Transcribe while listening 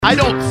I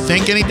don't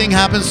think anything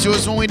happens to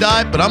us when we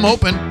die, but I'm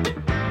hoping.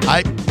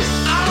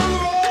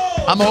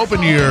 I'm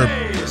hoping your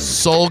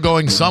soul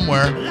going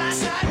somewhere.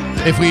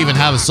 If we even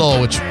have a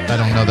soul, which I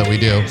don't know that we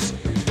do.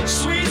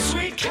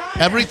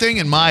 Everything,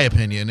 in my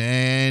opinion,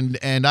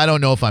 and I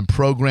don't know if I'm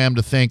programmed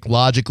to think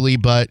logically,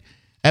 but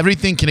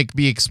everything can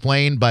be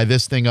explained by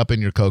this thing up in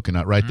your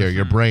coconut right there,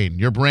 your brain.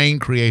 Your brain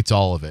creates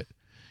all of it.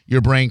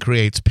 Your brain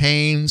creates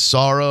pain,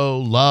 sorrow,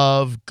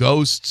 love,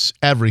 ghosts,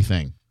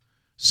 everything.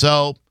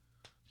 So,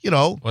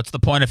 what's the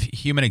point of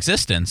human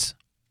existence?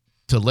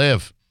 To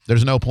live.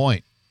 There's no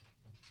point.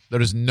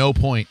 There is no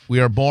point. We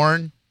are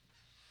born,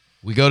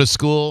 we go to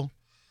school,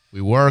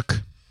 we work,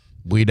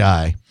 we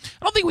die.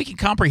 I don't think we can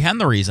comprehend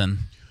the reason.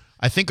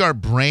 I think our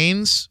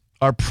brains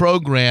are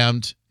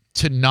programmed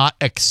to not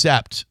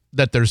accept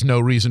that there's no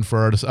reason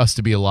for us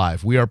to be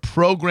alive. We are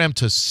programmed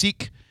to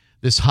seek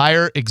this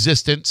higher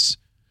existence,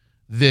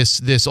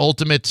 this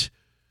ultimate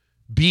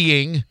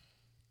being,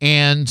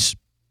 and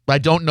I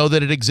don't know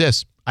that it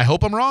exists. I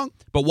hope I'm wrong.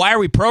 But why are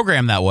we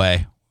programmed that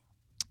way?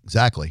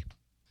 Exactly.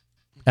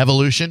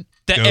 Evolution.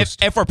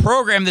 If we're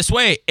programmed this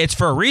way, it's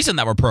for a reason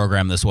that we're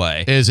programmed this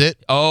way. Is it?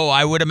 Oh,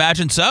 I would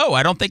imagine so.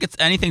 I don't think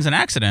anything's an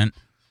accident.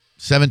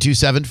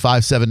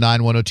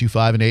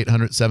 727-579-1025 and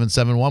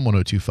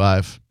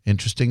 800-771-1025.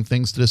 Interesting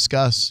things to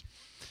discuss.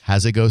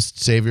 Has a ghost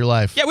save your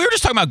life? Yeah, we were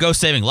just talking about ghosts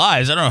saving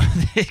lives. I don't know.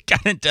 It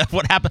got into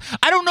what happened.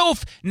 I don't know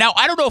if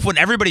when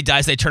everybody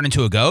dies, they turn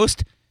into a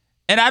ghost.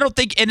 And I don't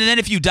think, and then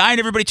if you die and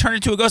everybody turns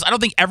into a ghost, I don't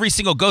think every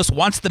single ghost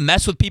wants to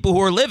mess with people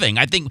who are living.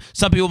 I think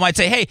some people might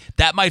say, hey,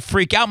 that might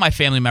freak out my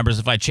family members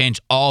if I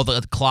change all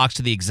the clocks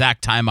to the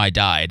exact time I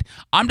died.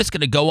 I'm just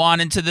going to go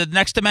on into the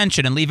next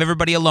dimension and leave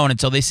everybody alone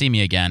until they see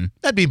me again.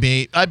 That'd be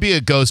me. I'd be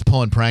a ghost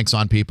pulling pranks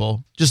on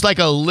people. Just like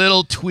a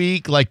little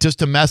tweak, like just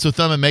to mess with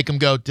them and make them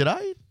go, did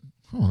I?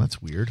 Oh,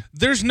 that's weird.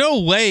 There's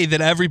no way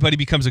that everybody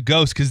becomes a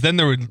ghost because then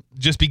there would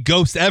just be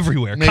ghosts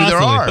everywhere. Maybe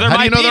constantly. there are. There How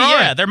might do you know be, there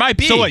are? yeah, there might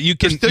be. So what? There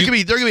could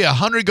be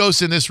 100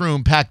 ghosts in this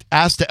room packed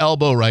ass to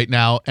elbow right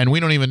now, and we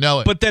don't even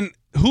know it. But then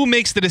who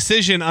makes the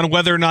decision on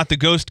whether or not the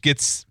ghost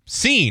gets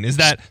seen? Is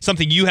that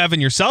something you have in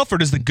yourself, or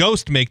does the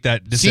ghost make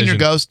that decision?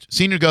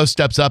 Senior ghost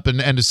steps up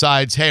and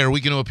decides, hey, are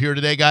we going to appear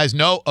today, guys?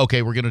 No?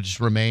 Okay, we're going to just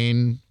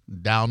remain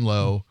down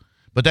low.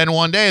 But then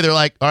one day they're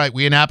like, all right,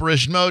 we in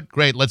apparition mode?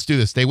 Great, let's do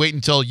this. They wait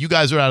until you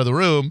guys are out of the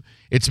room.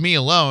 It's me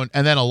alone,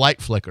 and then a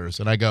light flickers.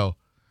 And I go, well,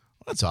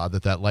 that's odd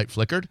that light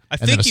flickered.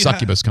 And then a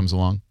succubus comes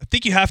along. I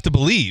think you have to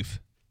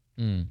believe.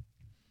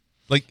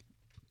 Like,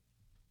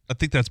 I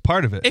think that's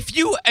part of it. If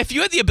you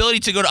had the ability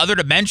to go to other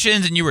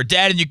dimensions and you were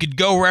dead and you could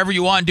go wherever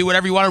you want and do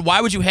whatever you wanted,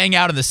 why would you hang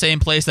out in the same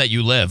place that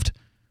you lived?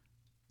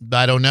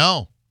 I don't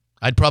know.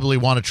 I'd probably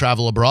want to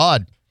travel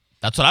abroad.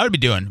 That's what I would be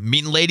doing.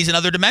 Meeting ladies in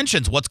other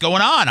dimensions. What's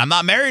going on? I'm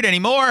not married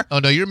anymore. Oh,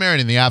 no, you're married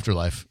in the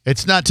afterlife.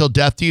 It's not till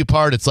death do you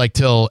part. It's like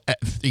till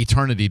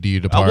eternity do you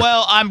depart.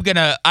 Well,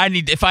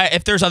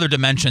 if there's other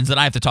dimensions, then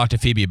I have to talk to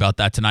Phoebe about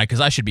that tonight because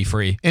I should be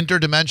free.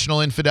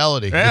 Interdimensional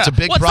infidelity. Yeah. It's a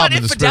big problem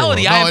in the spirit world.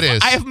 No, it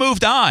is. I have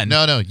moved on.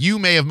 No, you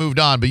may have moved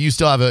on, but you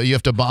still have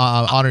to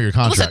honor your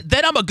contract. Listen,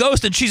 then I'm a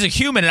ghost and she's a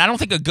human, and I don't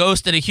think a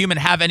ghost and a human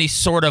have any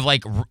sort of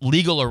like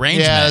legal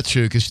arrangement. Yeah, that's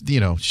true because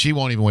she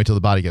won't even wait till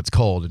the body gets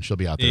cold and she'll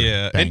be out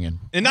there banging.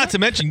 And not to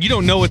mention, you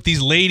don't know what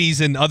these ladies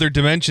in other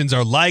dimensions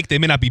are like. They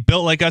may not be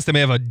built like us. They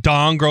may have a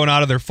dong growing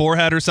out of their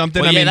forehead or something.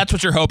 Well, that's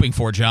what you're hoping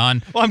for,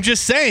 John. Well, I'm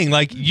just saying,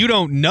 like, you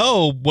don't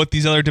know what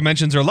these other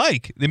dimensions are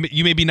like.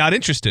 You may be not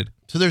interested.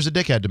 So there's a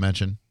dickhead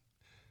dimension.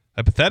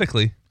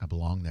 Hypothetically. I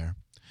belong there.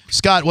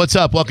 Scott, what's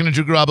up? Welcome to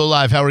Drew Garabo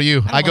Live. How are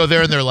you? I go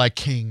there and they're like,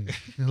 king.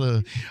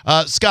 Hello.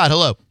 Scott,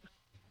 hello.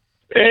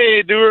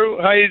 Hey,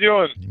 Drew. How you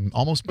doing?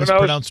 Almost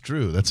mispronounced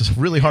Drew. That's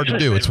really hard to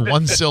do. It's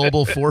one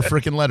syllable, 4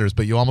 freaking letters,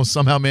 but you almost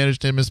somehow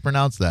managed to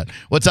mispronounce that.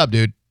 What's up,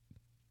 dude?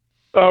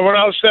 When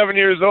I was 7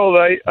 years old,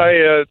 I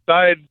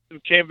died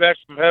and came back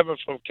from heaven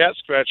from cat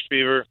scratch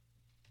fever.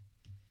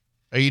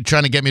 Are you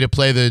trying to get me to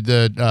play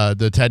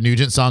the Ted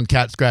Nugent song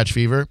 "Cat Scratch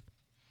Fever"?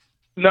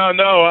 No,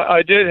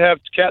 I did have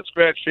cat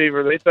scratch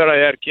fever. They thought I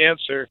had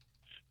cancer,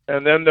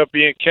 and ended up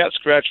being cat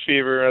scratch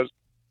fever. I was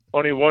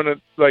only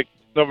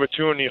number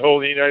 2 in the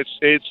whole United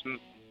States in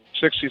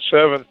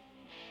 '67.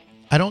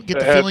 I don't get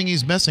the feeling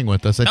he's messing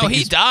with us. No,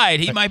 he died.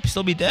 He might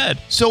still be dead.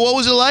 So what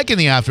was it like in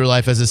the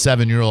afterlife as a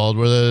 7-year-old?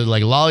 Were there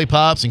like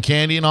lollipops and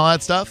candy and all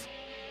that stuff?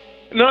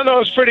 No,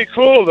 it's pretty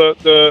cool.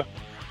 The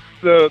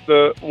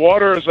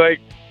water is like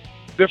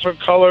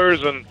different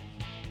colors, and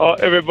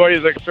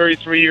everybody's like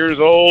 33 years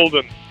old,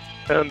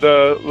 and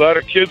a lot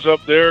of kids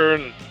up there,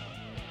 and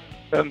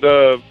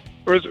it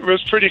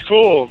was pretty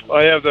cool.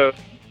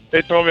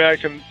 They told me I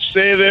can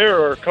stay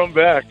there or come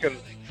back, and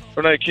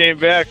when I came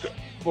back,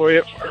 boy,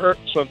 it hurt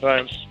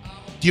sometimes.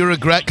 Do you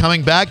regret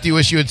coming back? Do you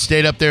wish you had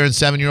stayed up there in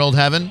 7-year-old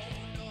heaven?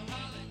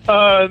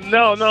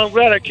 No, I'm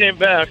glad I came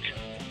back.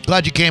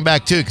 Glad you came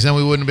back, too, because then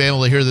we wouldn't be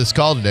able to hear this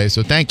call today,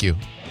 so thank you.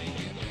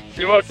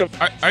 You're welcome.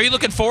 Are you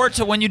looking forward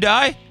to when you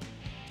die?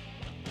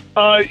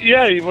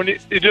 Yeah, when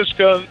you just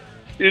go,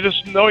 you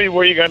just know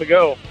where you're going to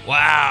go.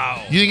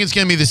 Wow. You think it's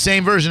going to be the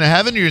same version of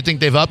heaven, or you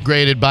think they've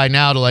upgraded by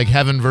now to like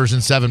heaven version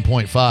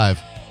 7.5?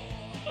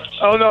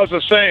 Oh, no, it's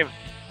the same.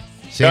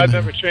 Same, God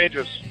never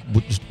changes.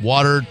 just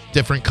water,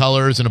 different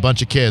colors, and a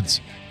bunch of kids.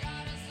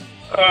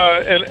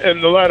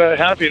 And a lot of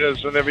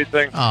happiness and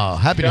everything. Oh,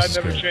 happiness God is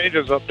never great.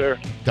 changes up there.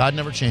 God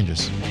never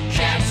changes.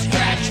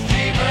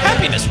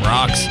 Happiness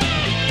rocks.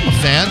 I'm a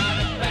fan.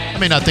 I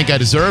may not think I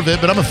deserve it,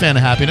 but I'm a fan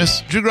of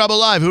happiness. Drew Grabo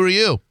Live, who are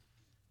you?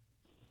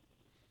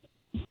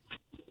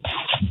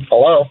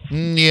 Hello.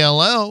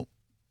 Hello.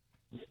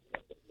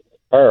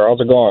 Hey,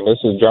 how's it going? This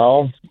is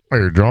John.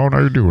 Hey, John. How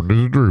you doing? This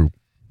is Drew.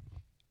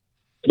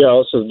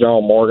 Yeah, this is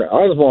John Morgan.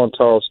 I just want to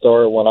tell a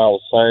story when I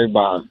was saved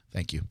by.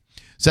 Thank you.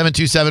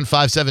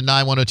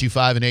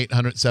 727-579-1025 and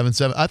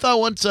 800-77. I thought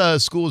once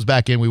school was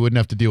back in, we wouldn't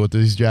have to deal with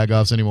these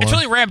jagoffs anymore. It's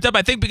really ramped up,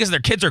 I think, because their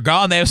kids are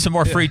gone. They have some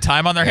more free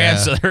time on their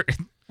hands, so they're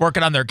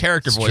working on their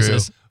character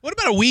voices. True. What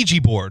about a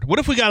Ouija board? What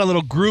if we got a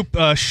little group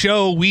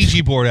show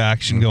Ouija board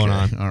action going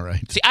on? All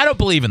right. See, I don't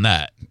believe in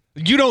that.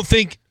 You don't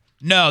think?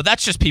 No,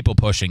 that's just people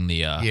pushing the.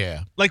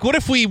 Yeah. Like, what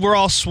if we were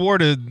all swore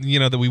to,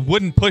 that we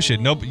wouldn't push it?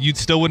 Nope, you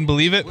still wouldn't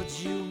believe it?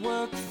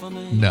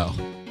 No.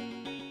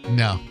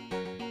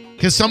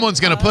 Because someone's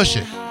going to push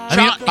it. I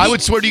mean, John, I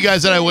would swear to you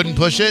guys that I wouldn't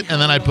push it,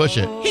 and then I'd push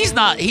it.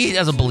 He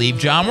doesn't believe,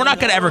 John. We're not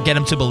going to ever get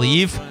him to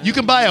believe. You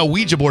can buy a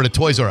Ouija board at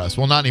Toys R Us.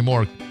 Well, not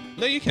anymore.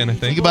 No, you can, I You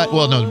think. can buy,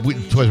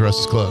 Toys R Us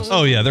is closed.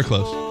 Oh, yeah, they're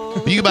close.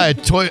 But you can buy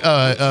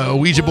a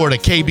Ouija board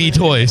at KB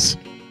Toys.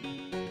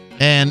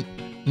 And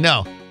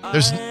no,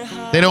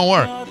 they don't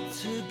work.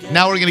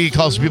 Now we're going to get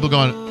calls from people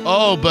going,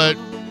 oh, but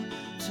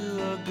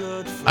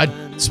I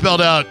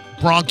spelled out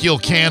bronchial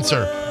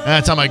cancer. And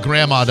that's how my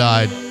grandma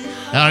died.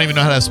 And I don't even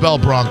know how to spell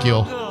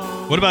bronchial.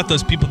 What about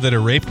those people that are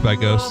raped by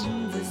ghosts?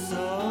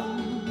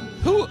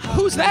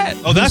 Who's that?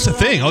 Oh, that's a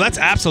thing. Oh, that's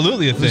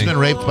absolutely a Who's thing. been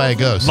raped by a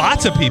ghost?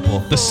 Lots of people.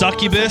 The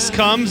succubus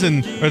comes,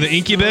 or the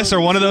incubus,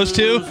 or one of those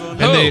two.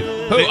 And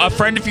Who? A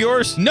friend of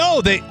yours?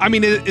 No,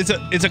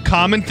 it's a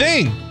common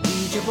thing.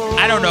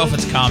 I don't know if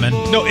it's common.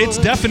 No, it's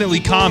definitely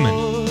common.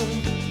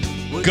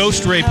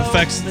 Ghost rape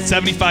affects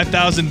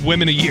 75,000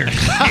 women a year.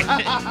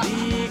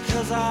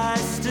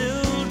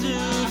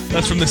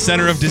 That's from the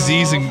Center of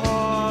Disease and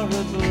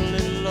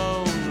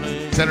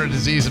Center of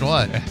Disease and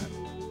what?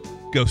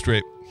 Ghost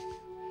rape.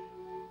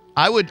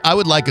 I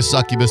would like a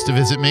succubus to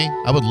visit me.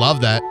 I would love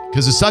that.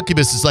 Because a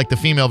succubus is like the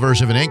female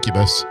version of an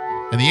incubus.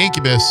 And the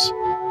incubus is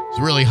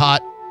a really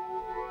hot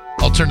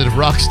alternative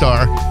rock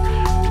star.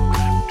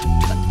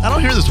 I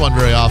don't hear this one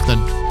very often.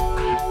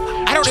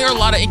 I don't hear a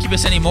lot of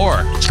Incubus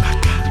anymore.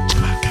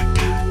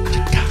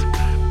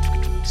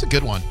 It's a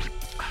good one.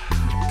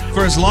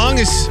 For as long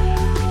as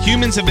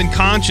humans have been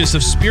conscious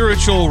of the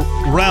spiritual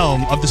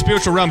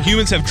realm,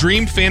 humans have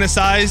dreamed,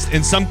 fantasized,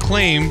 and some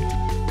claim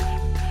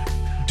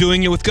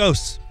doing it with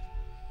ghosts.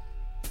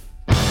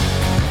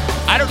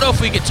 I don't know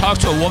if we could talk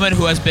to a woman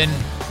who has been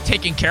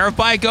taken care of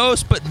by a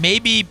ghost, but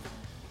maybe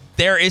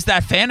there is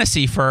that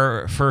fantasy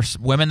for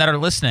women that are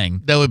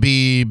listening. That would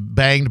be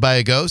banged by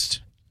a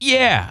ghost?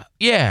 Yeah.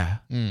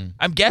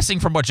 I'm guessing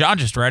from what John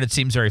just read, it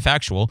seems very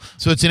factual.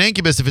 So it's an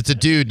incubus if it's a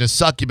dude and a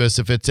succubus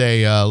if it's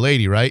a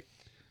lady, right?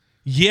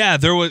 Yeah,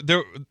 there was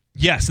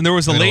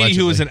a lady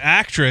who was an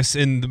actress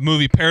in the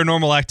movie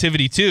Paranormal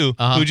Activity 2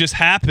 who just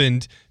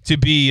happened to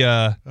be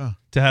to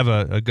have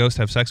a ghost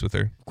have sex with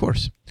her. Of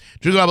course.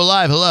 Drew Garbo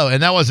Live, hello.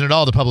 And that wasn't at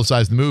all to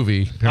publicize the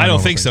movie. I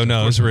don't think so,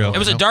 no. It was real. It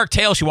was a dark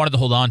tale she wanted to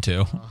hold on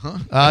to.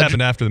 It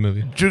happened after the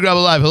movie. Drew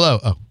Garbo Live, hello.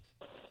 Oh.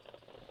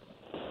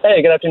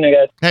 Hey, good afternoon,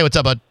 guys. Hey, what's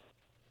up, bud?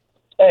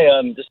 Hey,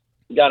 just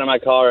got in my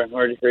car and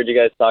heard you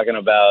guys talking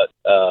about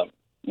the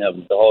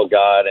whole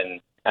God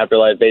and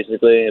afterlife,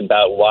 basically,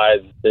 about why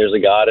there's a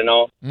God and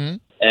all. Mm-hmm.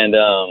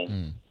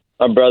 And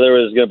my brother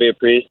was going to be a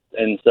priest,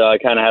 and so I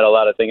kind of had a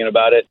lot of thinking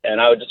about it.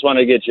 And I would just want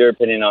to get your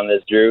opinion on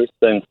this, Drew,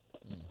 since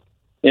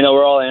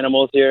we're all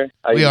animals here.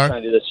 We are.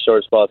 Trying to do this as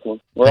short as possible.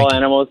 We're all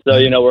animals, so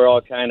we're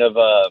all kind of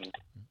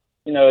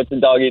it's a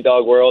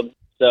dog-eat-dog world.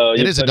 So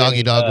it is a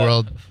dog-eat-dog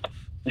world.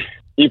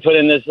 You put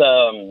in this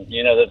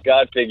this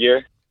God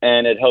figure,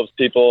 and it helps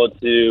people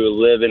to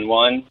live in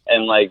one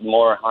and like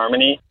more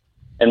harmony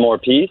and more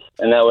peace.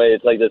 And that way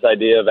it's like this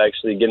idea of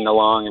actually getting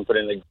along and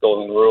putting the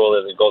golden rule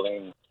as a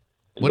golden.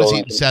 What is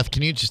he, Seth?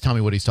 Can you just tell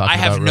me what he's talking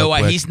about? I have no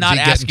idea. Quick? He's not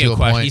asking a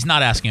question. He's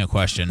not asking a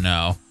question.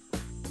 No.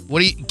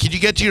 Could you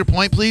get to your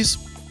point, please?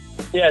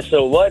 Yeah.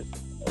 So what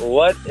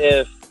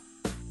if?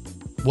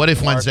 What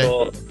if Wednesday?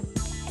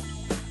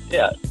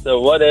 Yeah.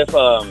 So what if?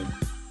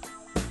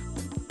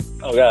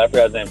 Oh God, I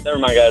forgot his name. Never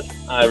mind, guys.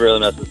 I really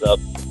messed this up.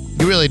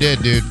 You really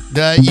did, dude.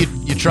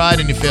 You tried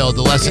and you failed.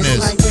 The lesson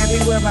is,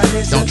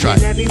 don't try.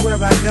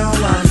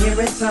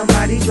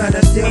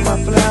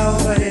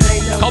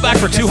 Call back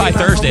for Too High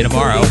Thursday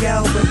tomorrow. See,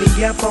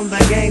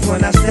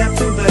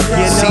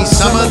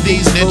 some of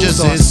these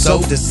ninjas is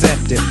so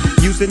deceptive.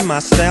 Using my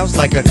styles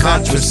like a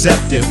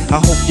contraceptive.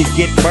 I hope you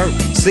get burnt.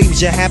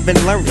 Seems you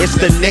haven't learned. It's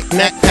the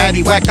knick-knack,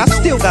 paddywhack. I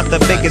still got the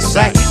biggest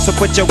sack. So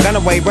put your gun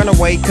away, run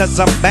away, cause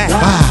I'm back.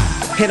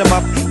 Hit 'em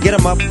up, get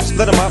 'em up,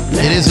 split 'em up.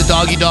 It is a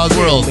dog-eat-dog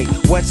world.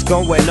 What's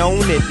going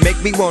on? It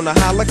make me wanna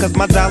holler, cause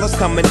my dollars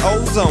come in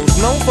ozones.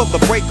 Known for the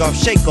break off,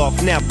 shake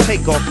off, now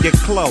take off your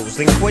clothes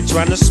and quit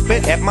trying to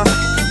spit at my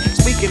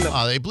Speaking of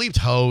Oh, they bleeped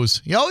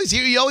hose. You always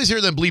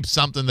hear them bleep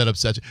something that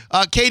upsets you.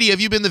 Katie, have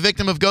you been the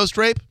victim of ghost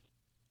rape?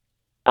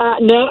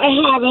 No,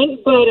 I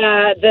haven't. But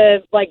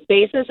the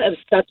basis of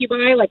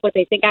succubi, what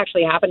they think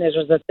actually happened is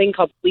there's this thing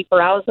called sleep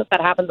paralysis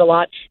that happens a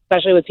lot,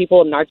 especially with people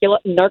with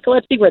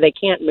narcolepsy, where they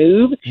can't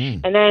move.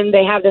 And then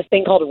they have this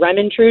thing called REM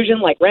intrusion,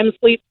 like REM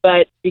sleep,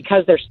 but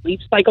because their sleep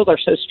cycles are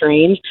so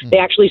strange, they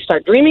actually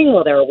start dreaming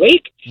while they're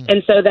awake.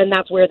 And so then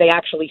that's where they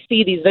actually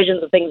see these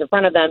visions of things in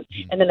front of them,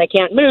 and then they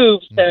can't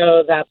move.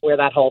 So that's where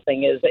that whole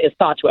thing is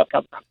thought to have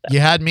come from. You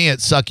had me at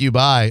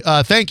succubi.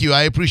 Thank you.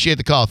 I appreciate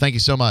the call. Thank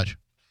you so much.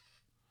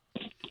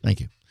 Thank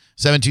you.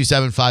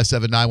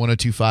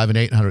 727-579-1025 and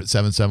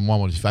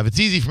 800-771-1025. It's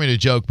easy for me to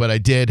joke, but I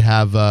did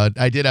have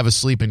a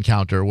sleep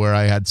encounter where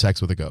I had sex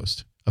with a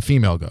ghost, a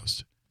female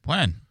ghost.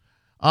 When?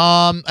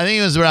 I think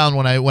it was around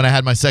when I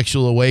had my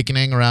sexual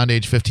awakening around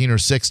age 15 or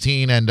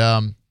 16,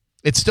 and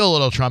it's still a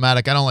little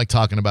traumatic. I don't like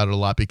talking about it a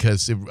lot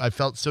because I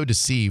felt so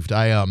deceived.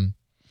 When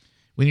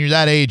you're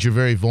that age, you're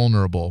very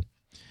vulnerable.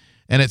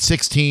 And at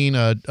 16,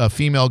 a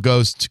female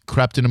ghost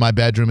crept into my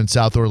bedroom in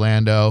South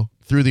Orlando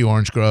through the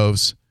orange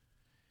groves,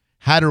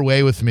 had her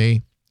way with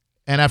me,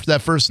 and after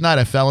that first night,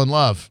 I fell in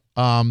love.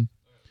 I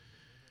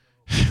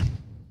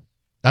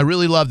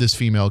really love this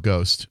female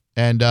ghost,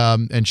 and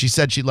she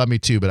said she loved me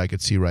too, but I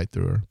could see right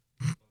through her.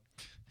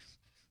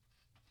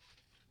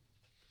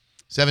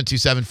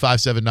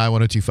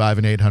 727-579-1025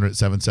 and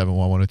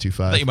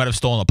 800-771-1025. I thought you might have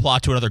stolen a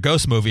plot to another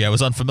ghost movie I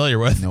was unfamiliar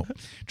with. Nope.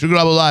 Drew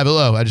Garabo Live.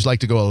 Hello. I just like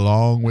to go a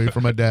long way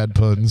from my dad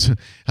puns.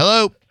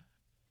 Hello.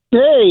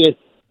 Hey,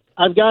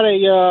 I've got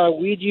a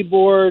Ouija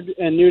board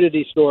and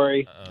nudity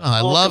story.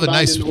 I love a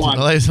nice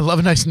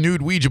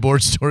nude Ouija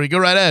board story. Go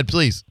right ahead,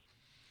 please.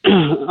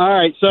 All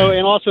right. So,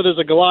 and also there's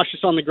a galoshes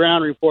on the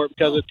ground report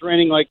because it's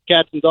raining like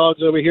cats and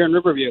dogs over here in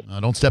Riverview.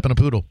 Don't step in a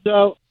poodle.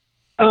 So,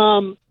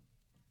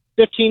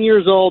 15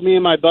 years old, me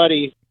and my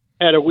buddy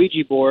had a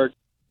Ouija board,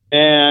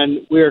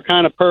 and we were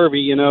kind of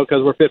pervy,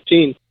 because we're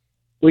 15.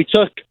 We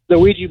took the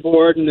Ouija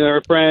board and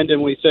our friend,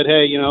 and we said,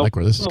 hey, like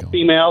where this is going.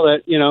 Female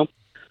that,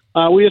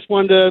 we just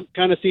wanted to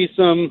kind of see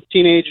some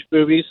teenage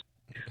boobies,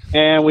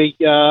 and we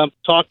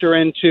talked her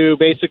into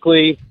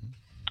basically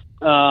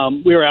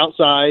we were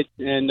outside,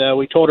 and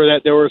we told her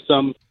that there were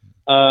some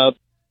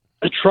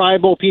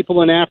tribal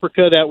people in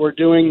Africa that were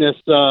doing this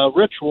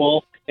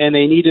ritual, and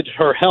they needed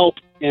her help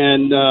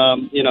in,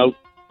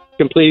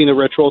 completing the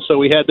ritual. So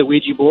we had the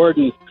Ouija board,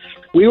 and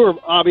we were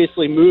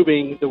obviously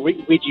moving the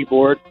Ouija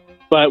board,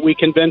 but we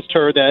convinced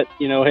her that,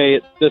 hey,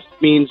 this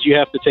means you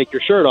have to take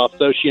your shirt off.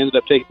 So she ended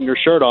up taking her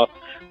shirt off.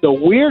 The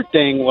weird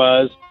thing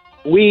was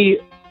we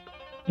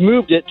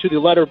moved it to the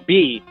letter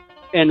B,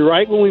 and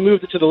right when we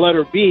moved it to the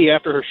letter B,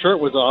 after her shirt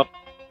was off,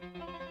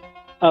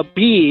 a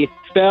bee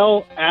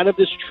fell out of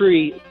this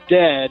tree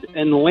dead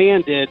and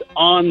landed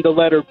on the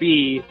letter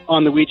B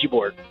on the Ouija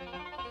board.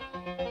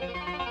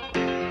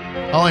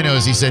 All I know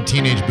is he said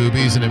teenage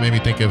boobies, and it made me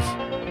think of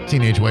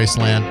Teenage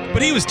Wasteland.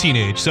 But he was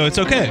teenage, so it's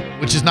okay.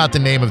 Which is not the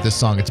name of this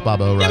song. It's Bob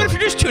O'Reilly. Yeah, but if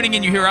you're just tuning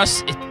in, you hear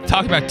us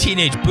talk about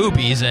teenage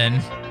boobies,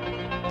 and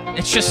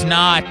it's just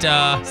not...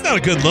 it's not a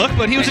good look,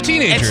 but he was a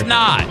teenager. It's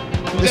not.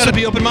 You gotta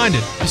be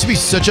open-minded. This would be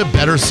such a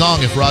better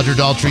song if Roger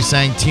Daltrey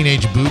sang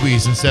Teenage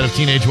Boobies instead of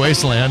Teenage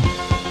Wasteland.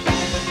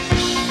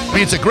 I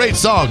mean, it's a great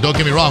song, don't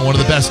get me wrong, one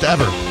of the best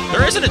ever.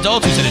 There is an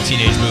adult who's into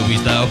teenage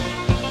movies, though.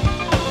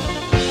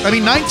 I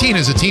mean, 19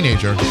 is a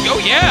teenager. Oh,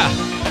 yeah.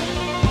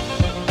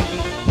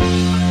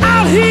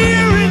 Out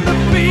here in the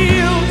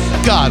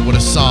fields, God, what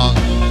a song.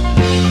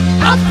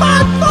 I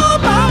fight for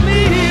my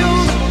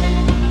meals.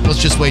 Let's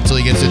just wait till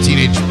he gets to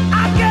Teenage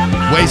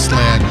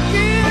Wasteland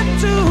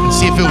and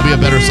see if it would be a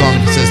better song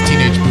if it says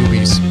Teenage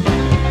Boobies.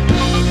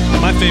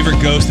 My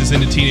favorite ghost is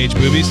into teenage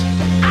boobies.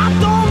 I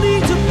don't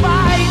need to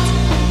fight.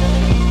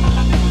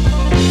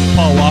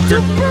 Paul Walker.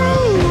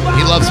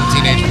 He loves some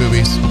teenage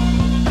boobies.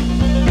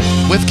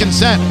 With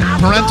consent,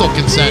 parental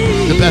consent,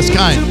 the best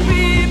kind. I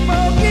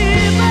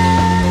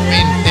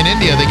mean, in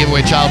India, they give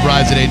away child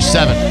brides at age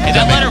 7. Hey,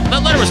 that letter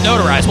was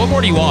notarized. What more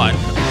do you want?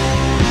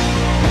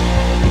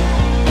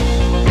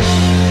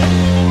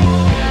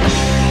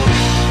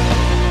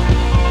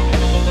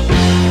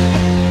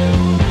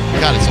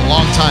 God, it's a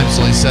long time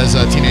till he says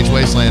Teenage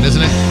Wasteland,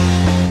 isn't it?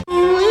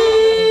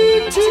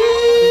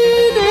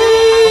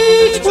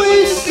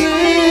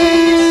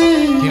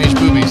 Teenage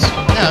boobies.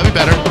 Yeah, that'd be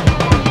better.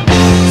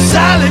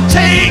 Sally,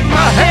 take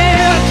my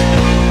hand.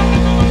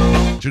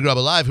 Drew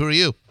Garabo Live, who are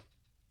you?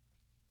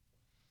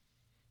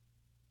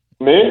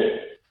 Me?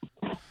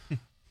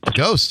 A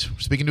ghost. We're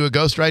speaking to a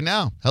ghost right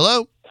now.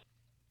 Hello?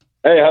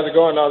 Hey, how's it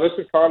going? This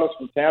is Carlos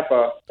from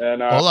Tampa.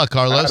 And hola,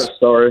 Carlos. I had a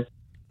story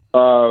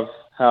of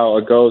how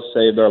a ghost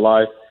saved our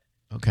life.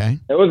 Okay.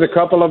 There was a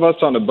couple of us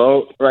on the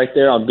boat right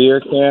there on Beer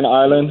Can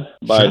Island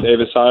by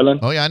Davis Island.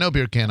 Oh, yeah, I know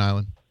Beer Can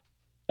Island.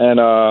 And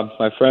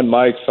my friend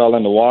Mike fell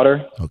in the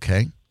water.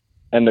 Okay.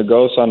 And the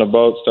ghosts on the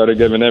boat started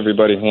giving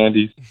everybody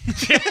handies.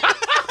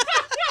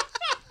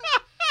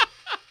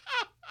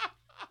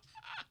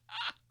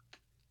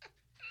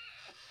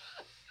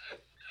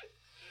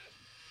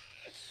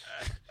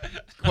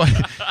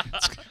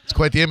 It's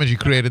quite the image you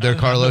created there,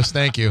 Carlos.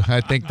 Thank you.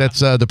 I think that's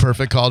the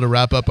perfect call to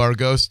wrap up our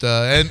ghost.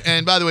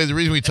 And by the way, the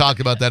reason we talked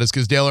about that is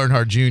because Dale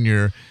Earnhardt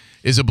Jr.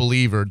 is a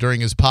believer.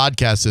 During his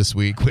podcast this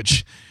week,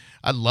 which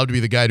I'd love to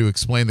be the guy to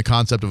explain the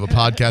concept of a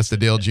podcast to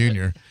Dale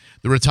Jr.,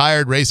 the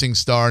retired racing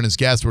star and his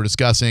guests were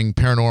discussing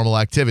paranormal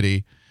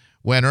activity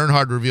when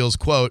Earnhardt reveals,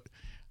 quote,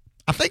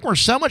 "I think we're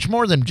so much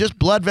more than just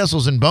blood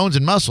vessels and bones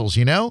and muscles,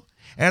 you know?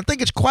 And I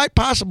think it's quite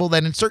possible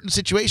that in certain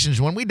situations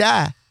when we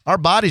die, our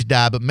bodies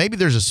die, but maybe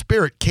there's a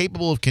spirit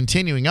capable of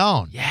continuing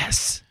on."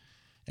 Yes.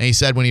 And he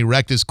said when he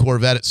wrecked his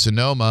Corvette at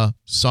Sonoma,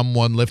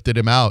 someone lifted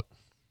him out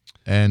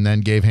and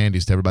then gave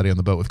handies to everybody on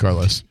the boat with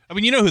Carlos. I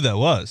mean, you know who that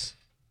was.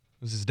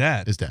 It was his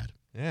dad. His dad.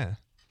 Yeah.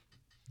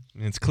 I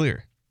mean, it's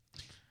clear.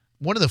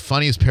 One of the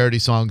funniest parody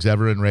songs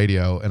ever in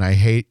radio, and I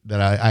hate that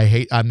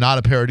I'm not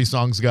a parody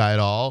songs guy at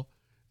all.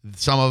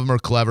 Some of them are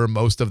clever.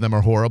 Most of them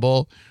are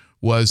horrible.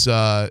 Was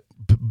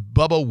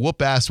Bubba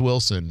Whoop-Ass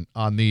Wilson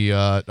on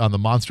the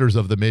Monsters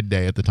of the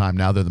Midday at the time.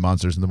 Now they're the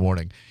Monsters in the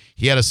Morning.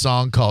 He had a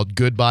song called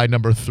Goodbye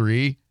Number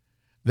 3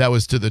 that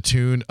was to the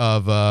tune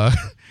of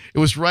it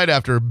was right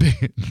after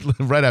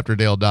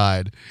Dale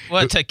died.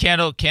 What, to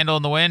Candle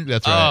in the Wind?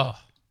 That's right. Oh.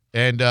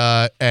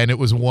 And it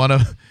was one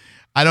of,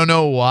 I don't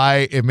know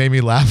why it made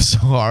me laugh so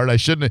hard.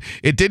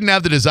 It didn't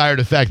have the desired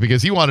effect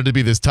because he wanted to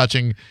be this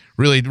touching,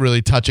 really,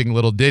 really touching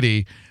little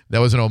ditty that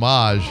was an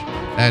homage.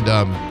 And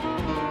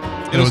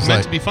it was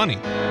meant to be funny.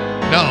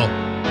 No.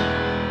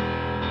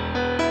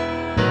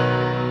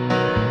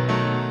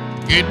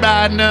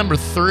 Goodbye Number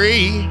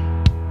 3.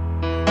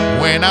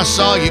 When I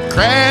saw you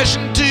crash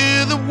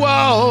into the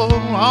wall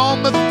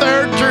on the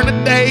third turn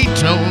of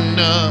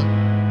Daytona,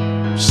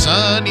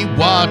 Sonny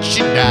watched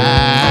you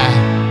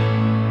die.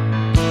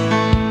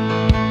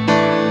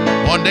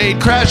 One day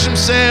he'd crash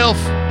himself,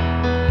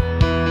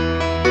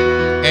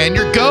 and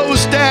your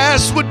ghost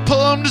ass would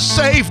pull him to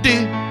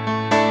safety.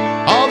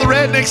 All the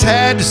rednecks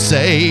had to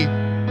say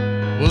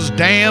was,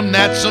 "Damn,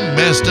 that's a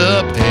messed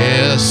up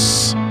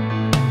S."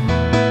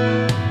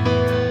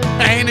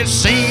 And it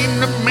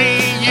seemed to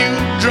me you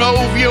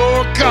drove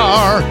your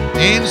car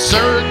in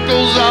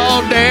circles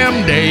all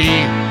damn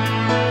day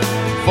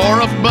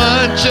for a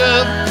bunch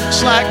of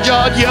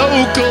slack-jawed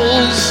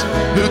yokels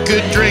who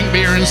could drink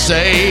beer and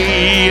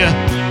say,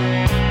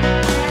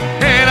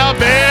 "And I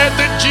bet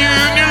that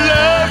Junior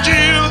loved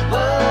you,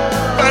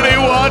 but he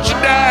watched you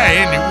die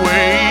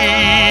anyway.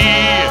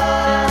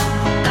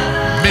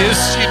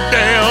 Miss you,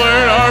 Dale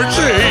Earnhardt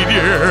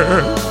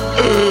Sr.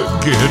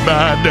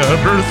 Goodbye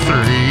Number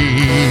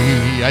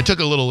 3. I took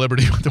a little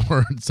liberty with the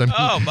words. I mean,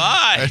 oh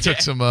my! I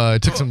took some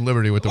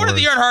liberty with the words. What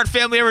did the Earnhardt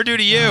family ever do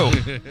to you?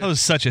 That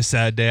was such a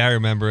sad day. I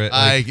remember it.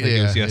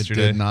 It was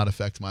yesterday. It did not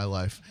affect my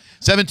life.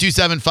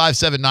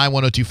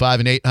 727-579-1025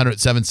 and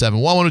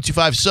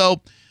 800-771-1025.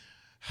 So,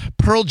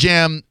 Pearl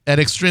Jam, an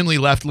extremely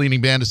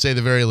left-leaning band to say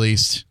the very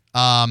least.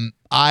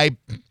 I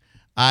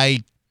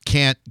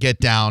can't get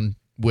down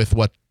with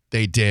what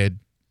they did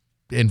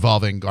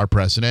involving our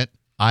president.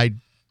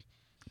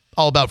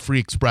 All about free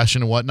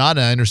expression and whatnot.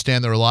 And I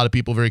understand there are a lot of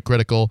people very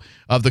critical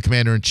of the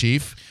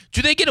commander-in-chief.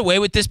 Do they get away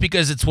with this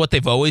because it's what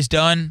they've always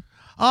done?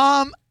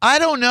 I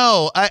don't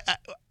know.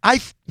 I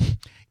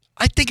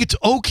think it's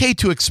okay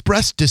to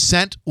express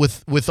dissent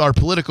with our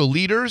political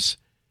leaders.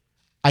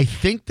 I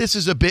think this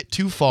is a bit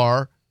too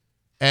far,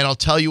 and I'll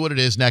tell you what it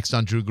is next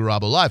on Drew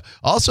Garabo Live.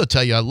 I'll also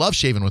tell you I love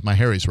shaving with my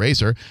Harry's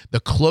razor.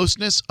 The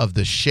closeness of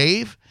the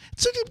shave.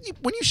 So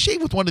when you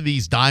shave with one of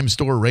these dime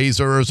store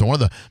razors or one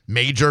of the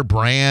major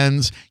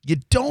brands, you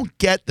don't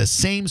get the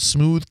same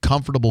smooth,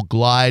 comfortable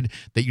glide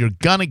that you're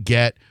going to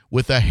get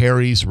with a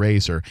Harry's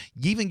razor.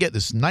 You even get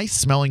this nice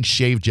smelling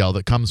shave gel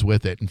that comes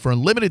with it. And for a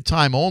limited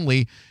time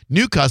only,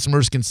 new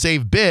customers can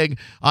save big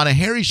on a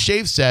Harry's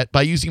shave set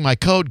by using my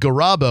code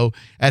Garabo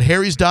at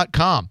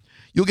harrys.com.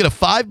 You'll get a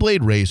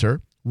 5-blade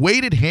razor,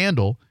 weighted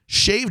handle,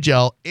 shave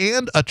gel,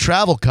 and a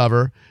travel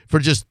cover for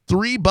just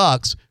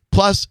 $3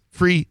 plus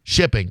free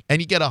shipping.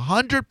 And you get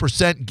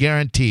 100%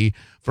 guarantee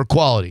for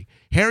quality.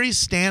 Harry's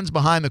stands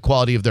behind the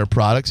quality of their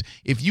products.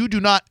 If you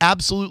do not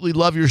absolutely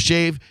love your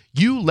shave,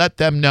 you let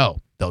them know.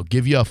 They'll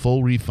give you a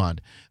full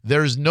refund.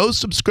 There's no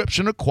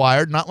subscription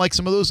required, not like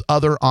some of those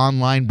other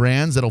online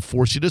brands that'll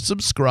force you to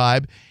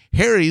subscribe.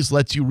 Harry's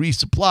lets you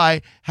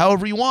resupply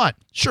however you want.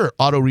 Sure,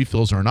 auto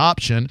refills are an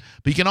option,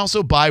 but you can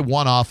also buy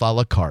one-off a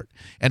la carte.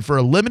 And for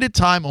a limited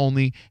time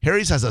only,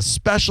 Harry's has a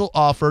special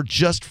offer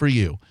just for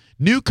you.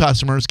 New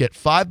customers get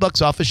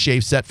 $5 off a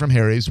shave set from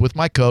Harry's with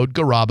my code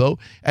Garabo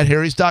at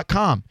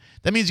harrys.com.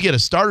 That means you get a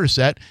starter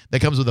set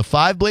that comes with a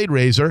 5-blade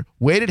razor,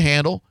 weighted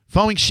handle,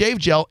 foaming shave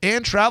gel,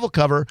 and travel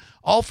cover,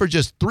 all for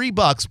just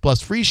 $3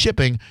 plus free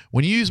shipping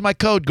when you use my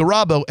code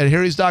Garabo at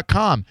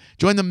harrys.com.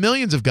 Join the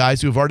millions of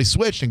guys who have already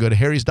switched and go to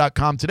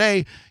harrys.com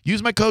today.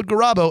 Use my code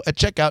Garabo at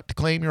checkout to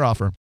claim your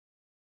offer.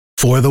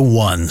 For the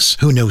ones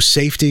who know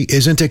safety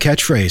isn't a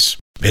catchphrase,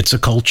 it's a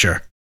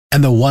culture.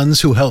 And the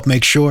ones who help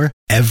make sure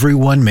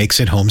everyone makes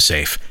it home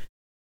safe.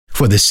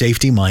 For the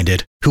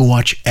safety-minded who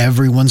watch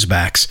everyone's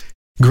backs,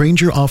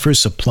 Grainger offers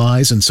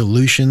supplies and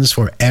solutions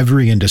for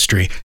every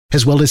industry,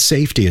 as well as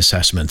safety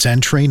assessments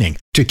and training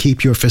to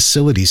keep your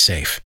facilities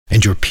safe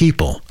and your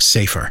people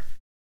safer.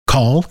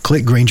 Call,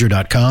 click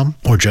Grainger.com,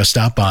 or just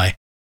stop by.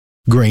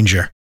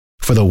 Grainger,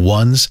 for the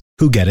ones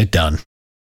who get it done.